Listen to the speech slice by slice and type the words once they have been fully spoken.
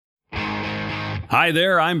Hi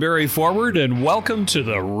there, I'm Barry Forward, and welcome to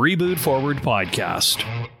the Reboot Forward podcast.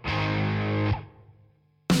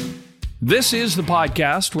 This is the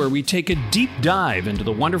podcast where we take a deep dive into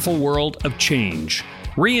the wonderful world of change,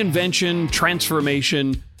 reinvention,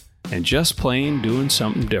 transformation, and just plain doing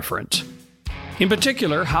something different. In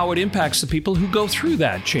particular, how it impacts the people who go through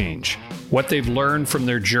that change, what they've learned from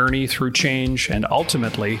their journey through change, and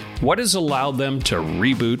ultimately, what has allowed them to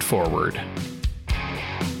reboot forward.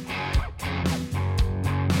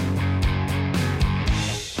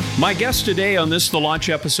 My guest today on this, the launch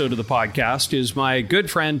episode of the podcast, is my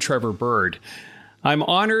good friend, Trevor Bird. I'm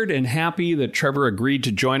honored and happy that Trevor agreed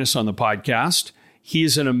to join us on the podcast.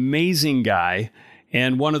 He's an amazing guy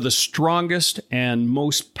and one of the strongest and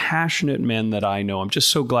most passionate men that I know. I'm just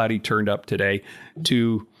so glad he turned up today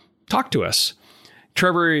to talk to us.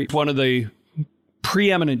 Trevor is one of the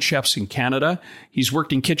preeminent chefs in Canada. He's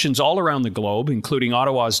worked in kitchens all around the globe, including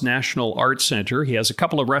Ottawa's National Arts Centre. He has a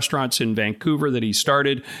couple of restaurants in Vancouver that he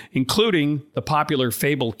started, including the popular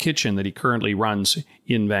Fable Kitchen that he currently runs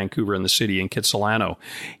in Vancouver in the city in Kitsilano.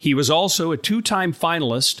 He was also a two-time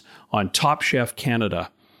finalist on Top Chef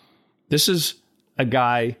Canada. This is a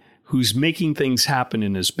guy who's making things happen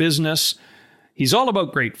in his business. He's all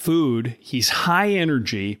about great food, he's high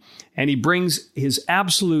energy, and he brings his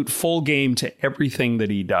absolute full game to everything that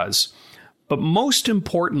he does. But most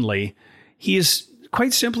importantly, he is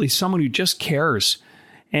quite simply someone who just cares,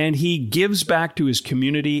 and he gives back to his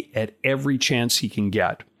community at every chance he can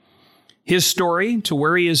get. His story to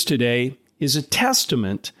where he is today is a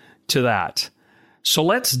testament to that. So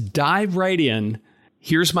let's dive right in.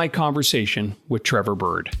 Here's my conversation with Trevor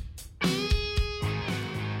Bird.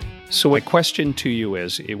 So my question to you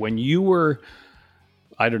is, when you were,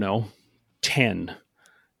 10,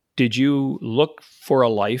 did you look for a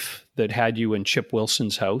life that had you in Chip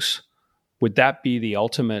Wilson's house? Would that be the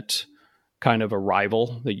ultimate kind of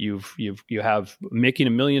arrival that you have making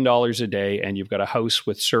 $1 million a day and you've got a house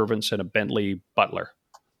with servants and a Bentley butler?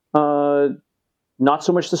 Not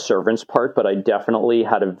so much the servants part, but I definitely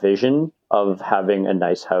had a vision of having a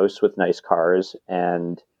nice house with nice cars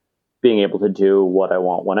and being able to do what I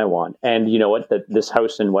want when I want. And you know what? That this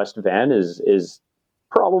house in West Van is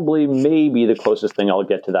probably maybe the closest thing I'll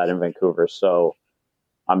get to that in Vancouver. So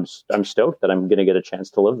I'm stoked that I'm going to get a chance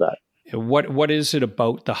to live that. What is it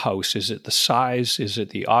about the house? Is it the size? Is it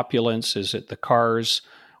the opulence? Is it the cars?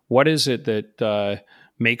 What is it that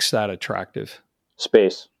makes that attractive?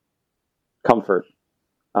 Space, comfort.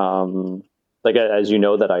 As you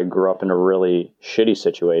know, that I grew up in a really shitty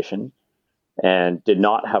situation and did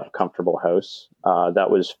not have a comfortable house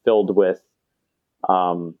that was filled with,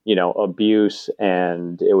 abuse,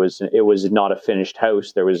 and it was not a finished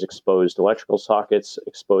house. There was exposed electrical sockets,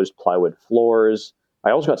 exposed plywood floors.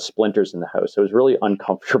 I also got splinters in the house. It was really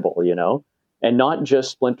uncomfortable, and not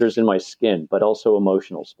just splinters in my skin, but also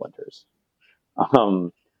emotional splinters.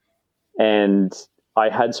 And I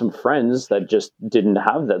had some friends that just didn't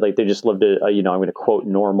have that. Like they just lived I'm going to quote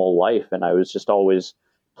normal life. And I was just always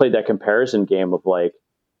played that comparison game of like,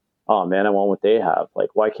 oh man, I want what they have.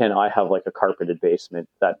 Like, why can't I have like a carpeted basement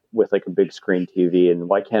that with like a big screen TV? And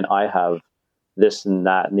why can't I have this and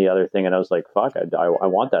that and the other thing? And I was like, fuck, I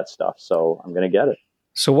want that stuff. So I'm going to get it.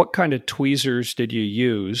 So what kind of tweezers did you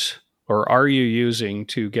use or are you using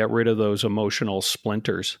to get rid of those emotional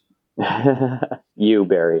splinters? You,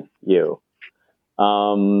 Barry, you.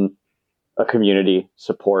 A community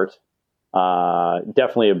support.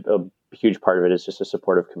 Definitely a huge part of it is just a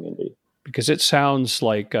supportive community. Because it sounds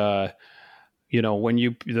like, when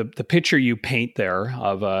the picture you paint there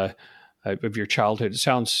of your childhood, it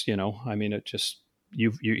sounds, it just,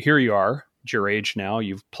 here you are at your age now,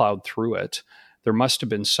 you've plowed through it. There must have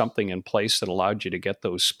been something in place that allowed you to get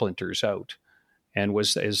those splinters out. And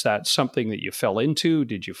is that something that you fell into?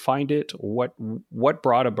 Did you find it? What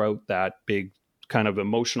brought about that big kind of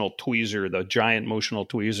emotional tweezer, the giant emotional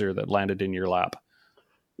tweezer that landed in your lap?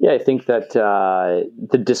 Yeah, I think that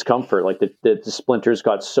the discomfort, like the splinters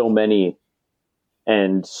got so many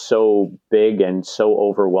and so big and so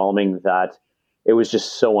overwhelming that it was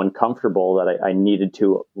just so uncomfortable that I needed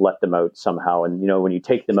to let them out somehow. And, when you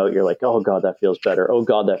take them out, you're like, oh God, that feels better. Oh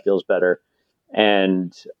God, that feels better.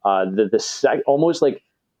 And almost like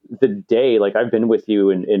the day, like I've been with you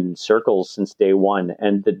in circles since day one.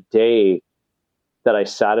 And the day that I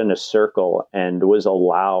sat in a circle and was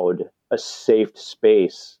allowed a safe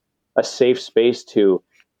space to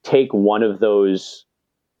take one of those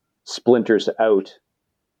splinters out.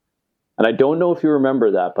 And I don't know if you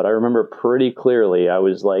remember that, but I remember pretty clearly. I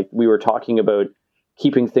was like, we were talking about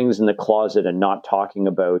keeping things in the closet and not talking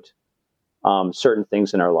about certain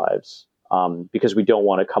things in our lives because we don't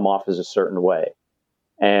want to come off as a certain way.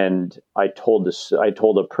 And I told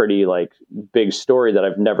a pretty like big story that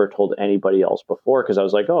I've never told anybody else before. Cause I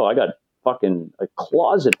was like, oh, I got fucking a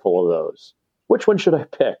closet full of those. Which one should I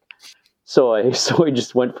pick? So I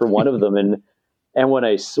just went for one of them. And when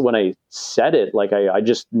I said it, like I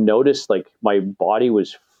just noticed like my body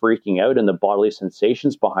was freaking out and the bodily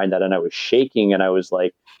sensations behind that. And I was shaking and I was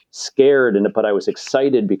like scared. But I was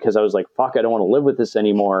excited because I was like, fuck, I don't want to live with this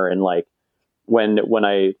anymore. And like, when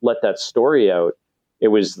I let that story out, it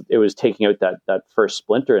was taking out that first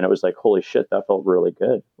splinter, and it was like, holy shit, that felt really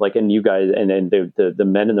good. Like, and you guys, and the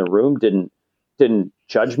men in the room didn't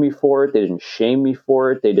judge me for it. They didn't shame me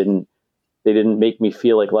for it. They didn't make me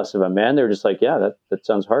feel like less of a man. They were just like, yeah, that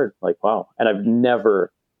sounds hard. Like, wow. And I've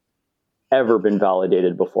never, ever been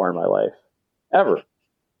validated before in my life, ever,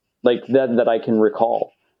 like that I can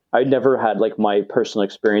recall. I never had like my personal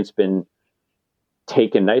experience been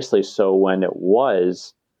taken nicely. So when it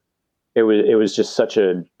was just such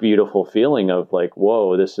a beautiful feeling of like,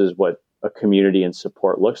 whoa, this is what a community and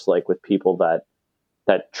support looks like, with people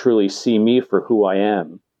that truly see me for who I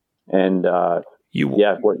am. And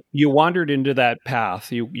you wandered into that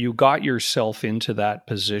path. You got yourself into that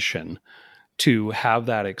position to have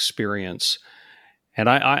that experience. And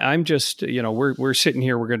I'm just, we're sitting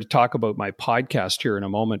here, we're going to talk about my podcast here in a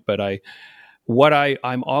moment, but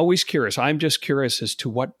I'm always curious. I'm just curious as to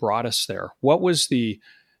what brought us there. What was the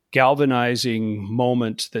galvanizing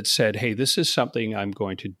moment that said, hey, this is something I'm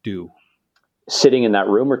going to do? Sitting in that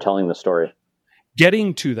room or telling the story?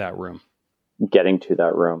 Getting to that room.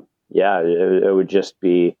 Yeah, it would just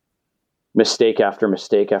be mistake after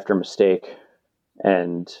mistake after mistake,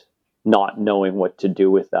 and not knowing what to do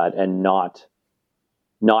with that, and not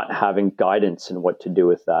having guidance in what to do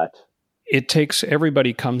with that.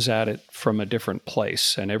 Everybody comes at it from a different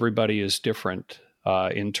place, and everybody is different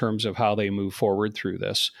in terms of how they move forward through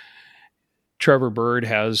this. Trevor Bird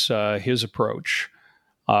has his approach.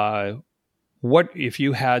 What if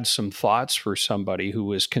you had some thoughts for somebody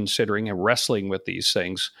who is considering and wrestling with these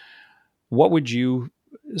things? What would you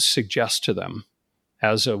suggest to them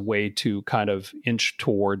as a way to kind of inch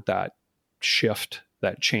toward that shift,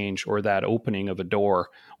 that change, or that opening of a door,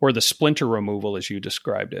 or the splinter removal as you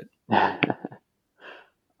described it?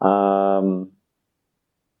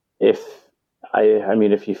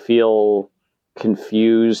 If you feel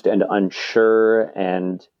confused and unsure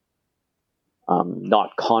and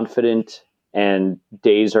not confident, and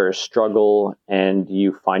days are a struggle, and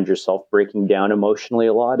you find yourself breaking down emotionally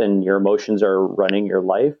a lot, and your emotions are running your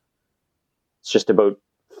life, it's just about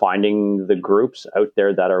finding the groups out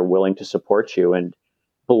there that are willing to support you, and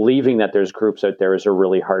believing that there's groups out there is a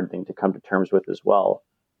really hard thing to come to terms with as well.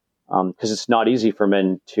 Because it's not easy for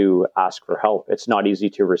men to ask for help. It's not easy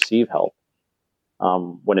to receive help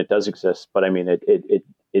when it does exist. But I mean,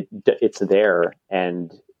 it's there,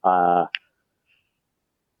 and I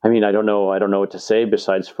don't know what to say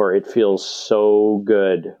besides for it feels so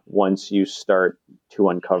good once you start to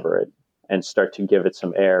uncover it and start to give it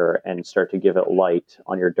some air and start to give it light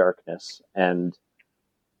on your darkness. And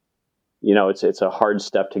it's a hard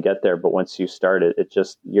step to get there, but once you start it, it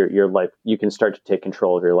just your life, you can start to take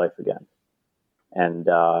control of your life again. And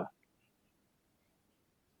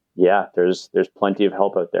there's plenty of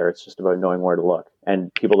help out there. It's just about knowing where to look.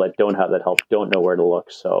 And people that don't have that help don't know where to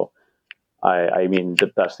look. So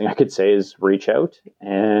the best thing I could say is reach out,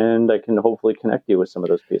 and I can hopefully connect you with some of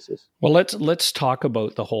those pieces. Well, let's talk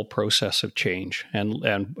about the whole process of change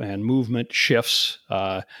and movement shifts.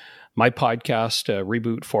 My podcast,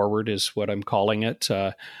 Reboot Forward, is what I'm calling it.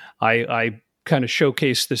 I kind of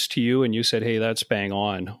showcased this to you, and you said, "Hey, that's bang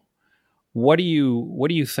on." What do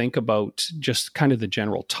you think about just kind of the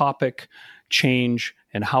general topic, change,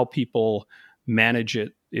 and how people manage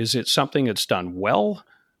it? Is it something that's done well?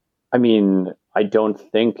 I don't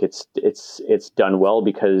think it's done well,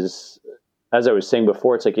 because, as I was saying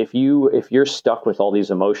before, it's like if you're stuck with all these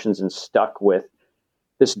emotions and stuck with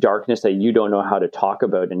this darkness that you don't know how to talk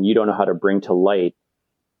about and you don't know how to bring to light,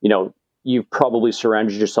 you've probably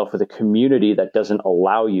surrounded yourself with a community that doesn't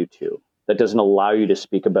allow you to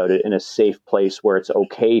speak about it in a safe place where it's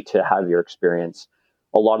okay to have your experience.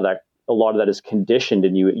 A lot of that is conditioned,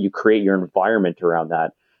 and you create your environment around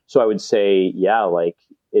that. So I would say,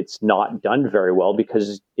 it's not done very well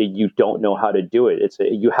because you don't know how to do it.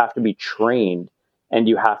 You have to be trained, and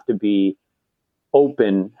you have to be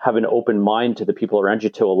open, have an open mind to the people around you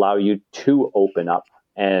to allow you to open up.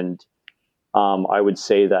 And I would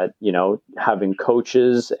say that, having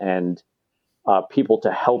coaches and people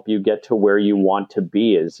to help you get to where you want to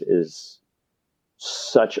be is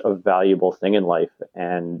such a valuable thing in life.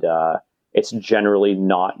 And it's generally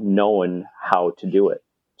not known how to do it.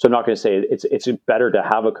 So I'm not going to say it's better to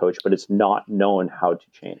have a coach, but it's not known how to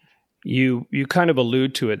change. You kind of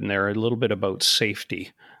allude to it in there a little bit about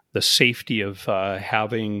safety, the safety of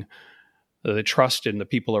having the trust in the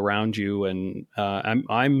people around you, and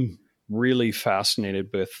I'm really fascinated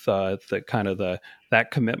with the kind of that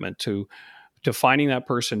commitment to finding that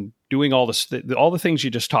person, doing all the things you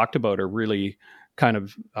just talked about are really kind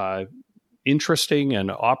of interesting and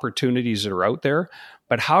opportunities that are out there.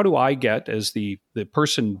 But how do I get, as the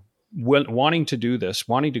person wanting to do this,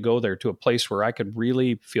 wanting to go there, to a place where I could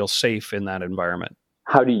really feel safe in that environment?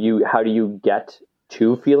 How do you get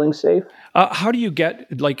to feeling safe? How do you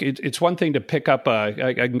get, like, it's one thing to pick up,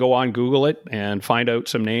 I can go on Google it and find out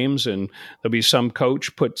some names, and there'll be some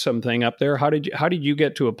coach put something up there. How did you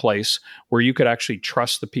get to a place where you could actually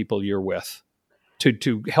trust the people you're with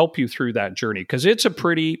to help you through that journey? Because it's a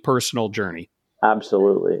pretty personal journey.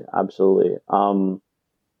 Absolutely. I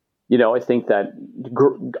think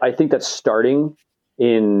that starting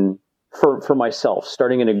for myself,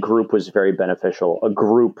 starting in a group was very beneficial. A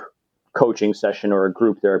group coaching session or a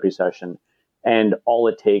group therapy session, and all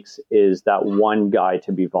it takes is that one guy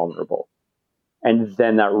to be vulnerable, and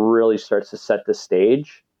then that really starts to set the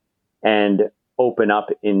stage and open up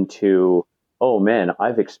into, oh man,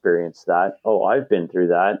 I've experienced that. Oh, I've been through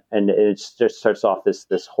that, and it just starts off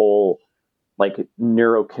this whole like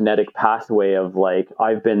neurokinetic pathway of like,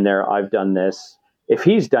 I've been there, I've done this. If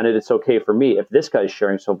he's done it, it's okay for me. If this guy's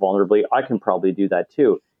sharing so vulnerably, I can probably do that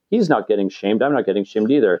too. He's not getting shamed, I'm not getting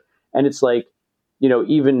shamed either. And it's like,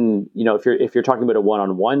 even, if you're talking about a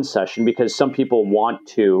one-on-one session, because some people want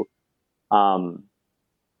to, some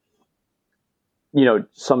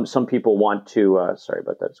people want to, sorry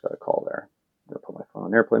about that, just got a call there. I'm going to put my phone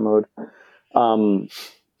on airplane mode.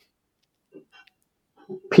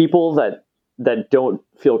 People that don't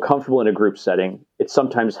feel comfortable in a group setting, it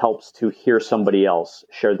sometimes helps to hear somebody else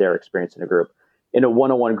share their experience in a group. In a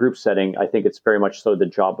one-on-one group setting, I think it's very much so the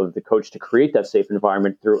job of the coach to create that safe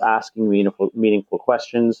environment through asking meaningful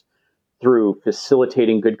questions, through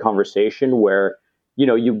facilitating good conversation where,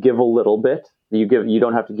 you give a little bit, you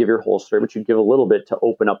don't have to give your whole story, but you give a little bit to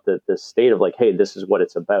open up the state of like, hey, this is what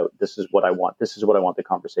it's about. This is what I want. This is what I want the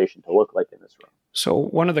conversation to look like in this room. So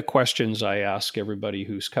one of the questions I ask everybody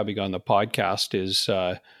who's coming on the podcast is,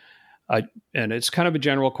 and it's kind of a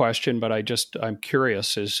general question, but I'm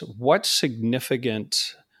curious, is what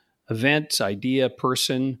significant event, idea,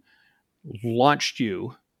 person launched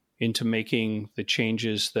you into making the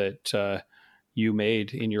changes that you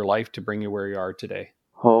made in your life to bring you where you are today?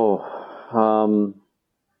 I'm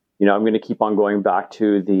going to keep on going back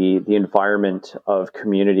to the environment of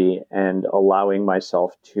community and allowing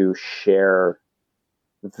myself to share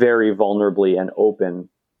very vulnerably and open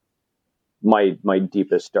my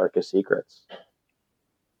deepest, darkest secrets,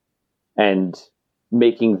 and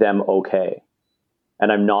making them okay.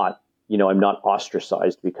 And I'm not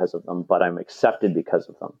ostracized because of them, but I'm accepted because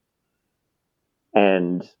of them.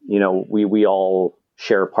 And, we all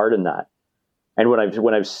share a part in that. And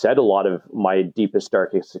when I've said a lot of my deepest,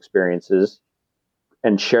 darkest experiences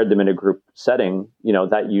and shared them in a group setting,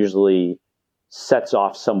 that usually sets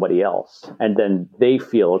off somebody else, and then they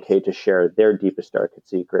feel okay to share their deepest, darkest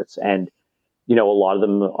secrets. And, a lot of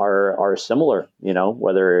them are similar,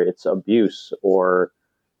 whether it's abuse or,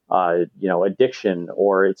 addiction,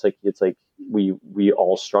 or it's like we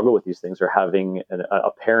all struggle with these things, or having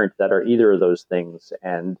a parent that are either of those things.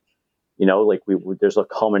 And, there's a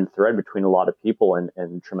common thread between a lot of people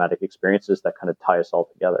and traumatic experiences that kind of tie us all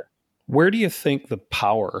together. Where do you think the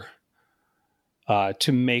power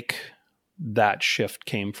to make that shift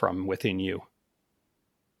came from within you?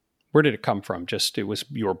 Where did it come from?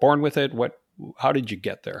 You were born with it? How did you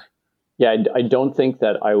get there? Yeah, I don't think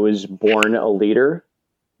that I was born a leader,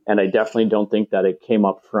 and I definitely don't think that it came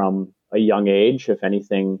up from a young age. If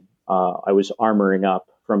anything, I was armoring up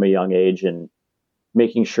from a young age and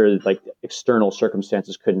making sure that external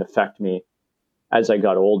circumstances couldn't affect me as I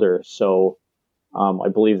got older. So I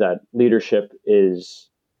believe that leadership is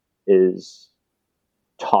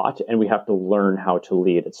taught, and we have to learn how to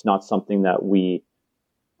lead. It's not something that we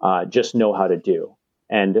just know how to do.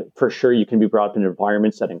 And for sure, you can be brought up in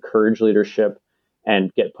environments that encourage leadership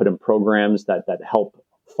and get put in programs that help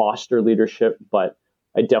foster leadership. But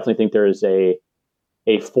I definitely think there is a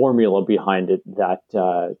formula behind it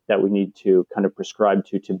that we need to kind of prescribe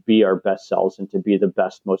to be our best selves and to be the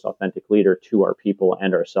best, most authentic leader to our people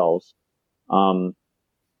and ourselves.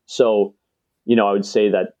 So, I would say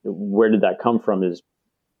that where did that come from is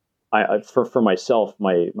for myself,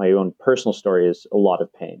 my own personal story is a lot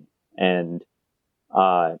of pain and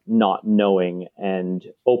not knowing and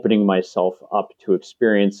opening myself up to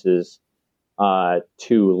experiences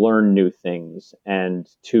to learn new things and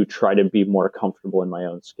to try to be more comfortable in my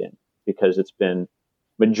own skin, because it's been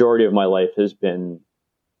majority of my life has been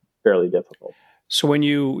fairly difficult. So when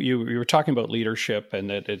you were talking about leadership and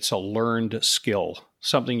that it's a learned skill,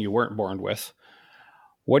 something you weren't born with,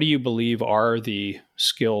 what do you believe are the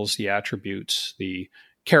skills, the attributes, the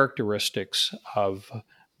characteristics of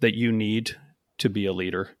that you need to be a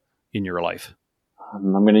leader in your life?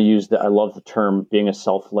 I'm going to use I love the term being a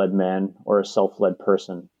self-led man or a self-led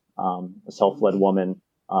person, a self-led woman,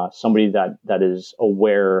 somebody that is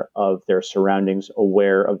aware of their surroundings,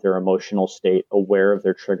 aware of their emotional state, aware of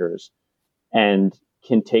their triggers, and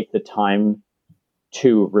can take the time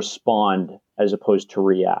to respond as opposed to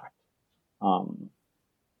react.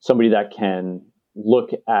 Somebody that can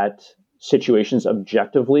look at situations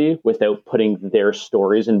objectively without putting their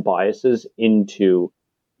stories and biases into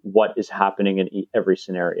what is happening in every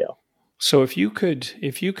scenario. So if you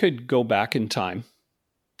could go back in time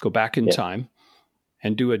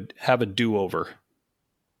and have a do-over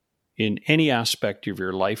in any aspect of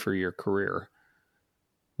your life or your career,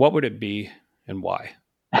 what would it be and why?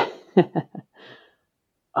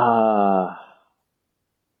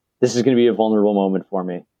 This is going to be a vulnerable moment for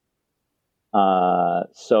me.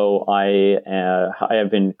 So I have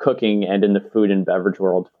been cooking and in the food and beverage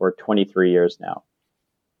world for 23 years now.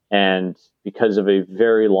 And because of a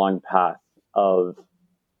very long path of,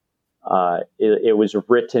 it was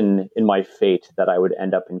written in my fate that I would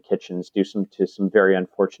end up in kitchens, due to some very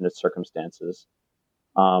unfortunate circumstances.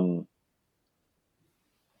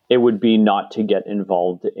 It would be not to get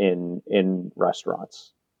involved in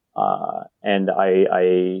restaurants. And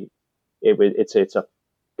it's a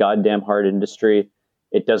goddamn hard industry.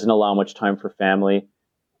 It doesn't allow much time for family,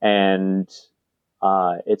 and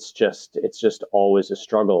it's just always a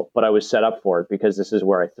struggle. But I was set up for it because this is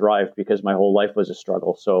where I thrived, because my whole life was a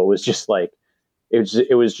struggle. So it was just like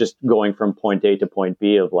it was just going from point A to point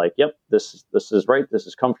B of like, yep, this is right, this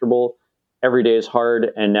is comfortable. Every day is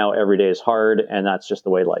hard, and now every day is hard, and that's just the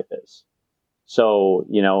way life is. So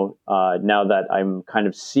now that I'm kind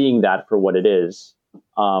of seeing that for what it is,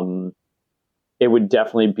 it would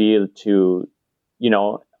definitely be to,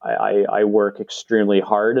 I work extremely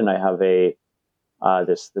hard, and I have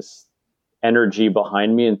this energy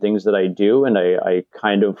behind me and things that I do. And I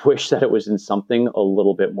kind of wish that it was in something a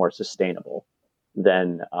little bit more sustainable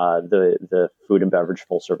than the food and beverage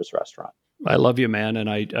full service restaurant. I love you, man. And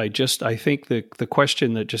I think the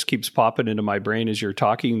question that just keeps popping into my brain as you're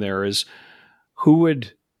talking there is, who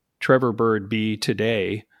would Trevor Bird be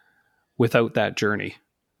today without that journey?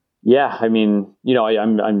 Yeah, I mean,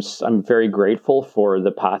 I'm very grateful for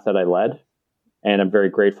the path that I led, and I'm very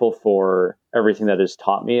grateful for everything that has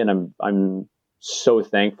taught me, and I'm so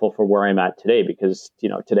thankful for where I'm at today, because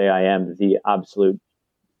today I am the absolute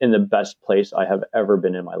in the best place I have ever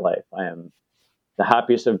been in my life. I am the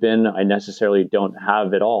happiest I've been. I necessarily don't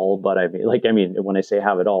have it all, but when I say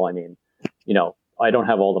have it all, I mean, I don't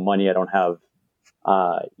have all the money. I don't have,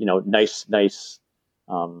 nice,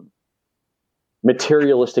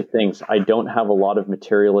 materialistic things. I don't have a lot of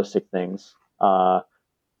materialistic things. I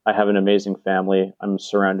have an amazing family. I'm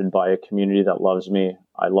surrounded by a community that loves me.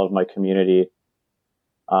 I love my community.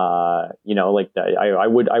 I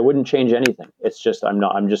wouldn't change anything. It's just,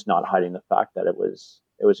 I'm just not hiding the fact that it was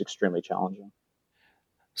extremely challenging.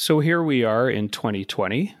 So here we are in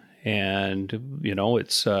 2020, and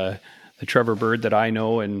it's the Trevor Bird that I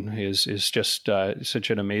know, and is just such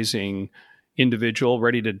an amazing individual,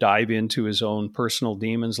 ready to dive into his own personal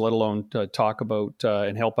demons, let alone talk about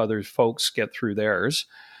and help other folks get through theirs.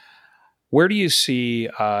 Where do you see,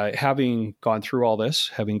 having gone through all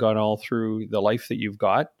this, having gone all through the life that you've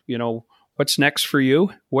got, what's next for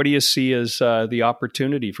you? What do you see as the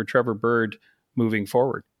opportunity for Trevor Bird moving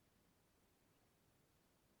forward?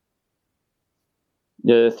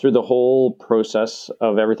 Through the whole process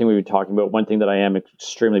of everything we've been talking about, one thing that I am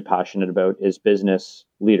extremely passionate about is business,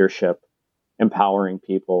 leadership, empowering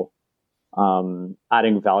people,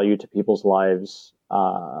 adding value to people's lives,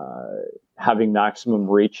 having maximum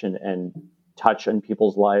reach and touch on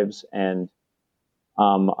people's lives. And,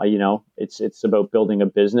 it's about building a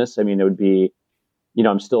business. I mean, it would be,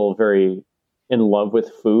 I'm still very in love with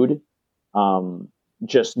food,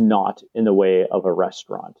 just not in the way of a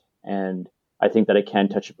restaurant. And I think that it can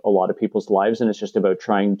touch a lot of people's lives. And it's just about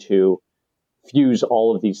trying to fuse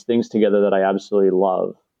all of these things together that I absolutely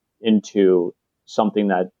love into something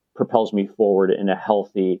that propels me forward in a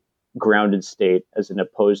healthy, grounded state, as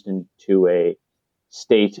opposed into a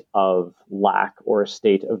state of lack or a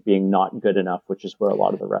state of being not good enough, which is where a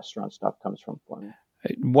lot of the restaurant stuff comes from for me.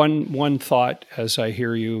 One thought as I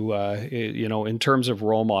hear you, in terms of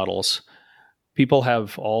role models, people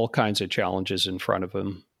have all kinds of challenges in front of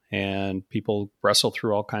them, and people wrestle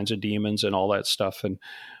through all kinds of demons and all that stuff. And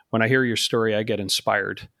when I hear your story, I get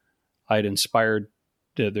inspired.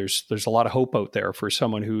 There's a lot of hope out there for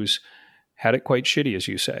someone who's had it quite shitty, as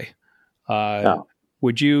you say.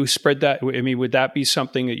 Would you spread that? I mean, would that be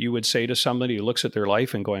something that you would say to somebody who looks at their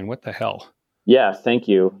life and going, what the hell? Yeah, thank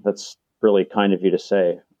you. That's really kind of you to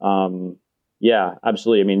say. Yeah,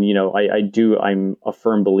 absolutely. I mean, I'm a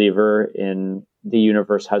firm believer in the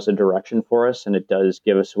universe has a direction for us, and it does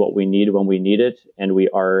give us what we need when we need it, and we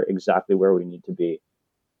are exactly where we need to be.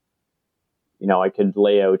 I could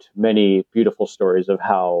lay out many beautiful stories of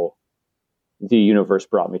how the universe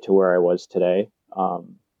brought me to where I was today.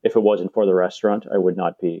 If it wasn't for the restaurant, I would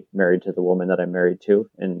not be married to the woman that I'm married to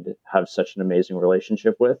and have such an amazing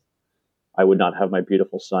relationship with. I would not have my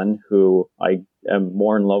beautiful son, who I am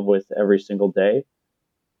more in love with every single day.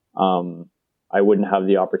 I wouldn't have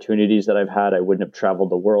the opportunities that I've had. I wouldn't have traveled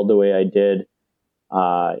the world the way I did.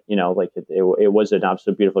 It was an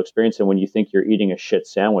absolute beautiful experience. And when you think you're eating a shit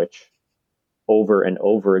sandwich over and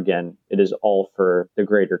over again, it is all for the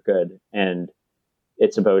greater good. And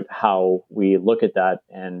it's about how we look at that.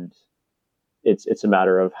 And it's a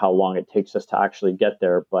matter of how long it takes us to actually get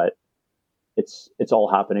there. But it's all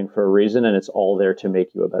happening for a reason, and it's all there to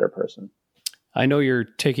make you a better person. I know you're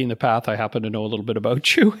taking the path. I happen to know a little bit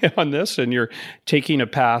about you on this, and you're taking a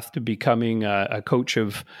path to becoming a coach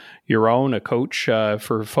of your own, a coach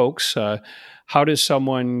for folks. How does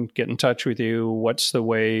someone get in touch with you? What's the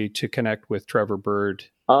way to connect with Trevor Bird?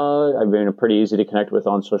 I've been pretty easy to connect with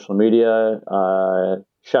on social media.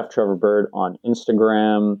 Chef Trevor Bird on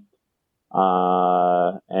Instagram.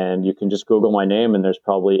 And you can just Google my name, and there's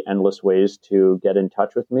probably endless ways to get in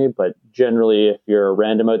touch with me. But generally, if you're a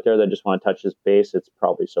random out there that just want to touch this base, it's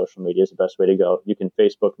probably social media is the best way to go. You can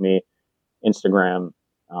Facebook me, Instagram,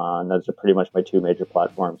 and those are pretty much my two major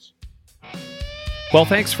platforms. Well,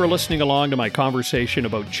 thanks for listening along to my conversation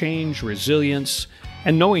about change, resilience,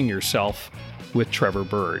 and knowing yourself with Trevor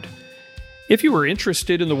Bird. If you were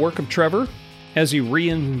interested in the work of Trevor as he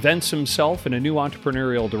reinvents himself in a new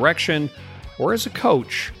entrepreneurial direction, or as a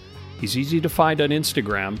coach, he's easy to find on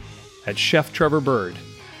Instagram at Chef Trevor Bird,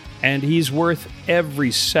 and he's worth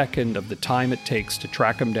every second of the time it takes to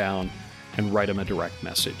track him down and write him a direct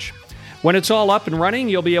message. When it's all up and running,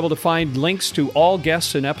 you'll be able to find links to all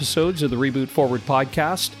guests and episodes of the Reboot Forward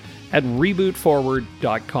podcast at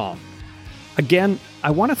rebootforward.com. Again,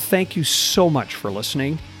 I want to thank you so much for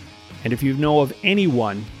listening, and if you know of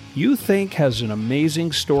anyone you think has an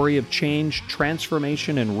amazing story of change,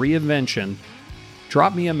 transformation, and reinvention,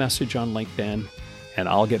 drop me a message on LinkedIn and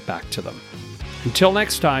I'll get back to them. Until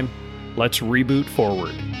next time, let's reboot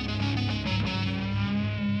forward.